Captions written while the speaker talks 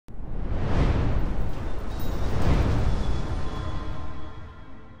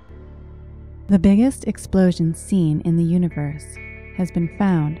The biggest explosion seen in the universe has been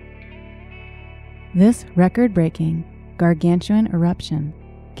found. This record-breaking gargantuan eruption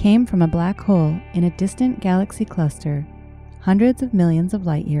came from a black hole in a distant galaxy cluster hundreds of millions of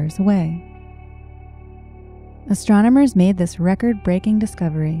light years away. Astronomers made this record-breaking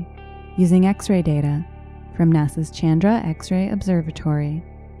discovery using X-ray data from NASA's Chandra X-ray Observatory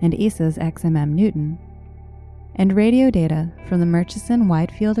and ESA's XMM-Newton, and radio data from the Murchison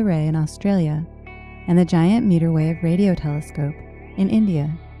Widefield Array in Australia and the Giant Metrewave Radio Telescope in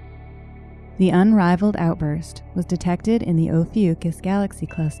India. The unrivaled outburst was detected in the Ophiuchus galaxy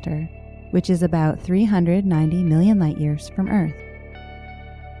cluster, which is about 390 million light-years from Earth.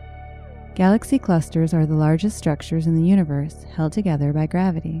 Galaxy clusters are the largest structures in the universe held together by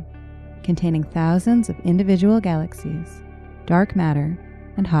gravity, containing thousands of individual galaxies, dark matter,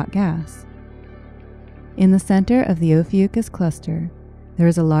 and hot gas. In the center of the Ophiuchus cluster, there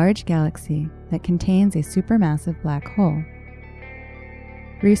is a large galaxy that contains a supermassive black hole.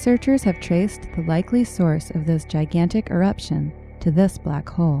 Researchers have traced the likely source of this gigantic eruption to this black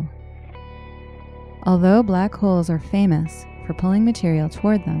hole. Although black holes are famous for pulling material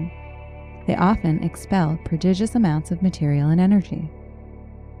toward them, they often expel prodigious amounts of material and energy.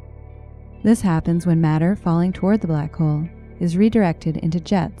 This happens when matter falling toward the black hole is redirected into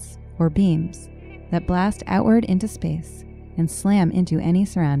jets or beams that blast outward into space and slam into any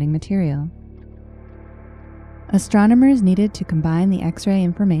surrounding material. Astronomers needed to combine the X-ray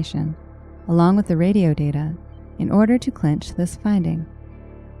information along with the radio data in order to clinch this finding.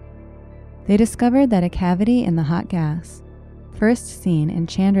 They discovered that a cavity in the hot gas, first seen in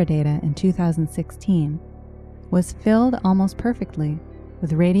Chandra data in 2016, was filled almost perfectly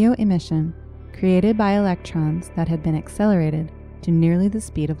with radio emission created by electrons that had been accelerated to nearly the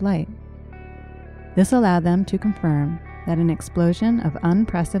speed of light. This allowed them to confirm that an explosion of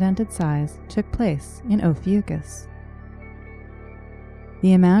unprecedented size took place in Ophiuchus.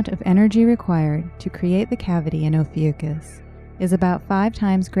 The amount of energy required to create the cavity in Ophiuchus is about 5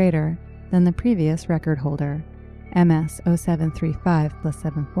 times greater than the previous record holder, MS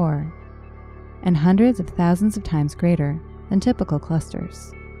 0735+74, and hundreds of thousands of times greater than typical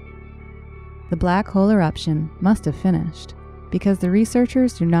clusters. The black hole eruption must have finished because the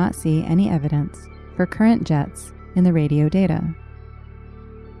researchers do not see any evidence for current jets in the radio data.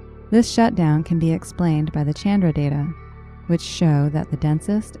 This shutdown can be explained by the Chandra data, which show that the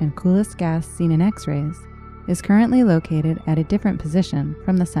densest and coolest gas seen in X-rays is currently located at a different position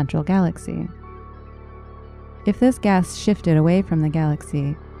from the central galaxy. If this gas shifted away from the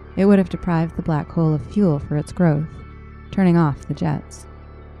galaxy, it would have deprived the black hole of fuel for its growth, turning off the jets.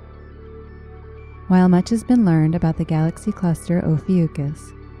 While much has been learned about the galaxy cluster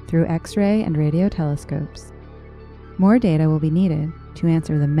Ophiuchus through X-ray and radio telescopes, more data will be needed to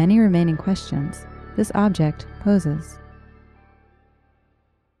answer the many remaining questions this object poses.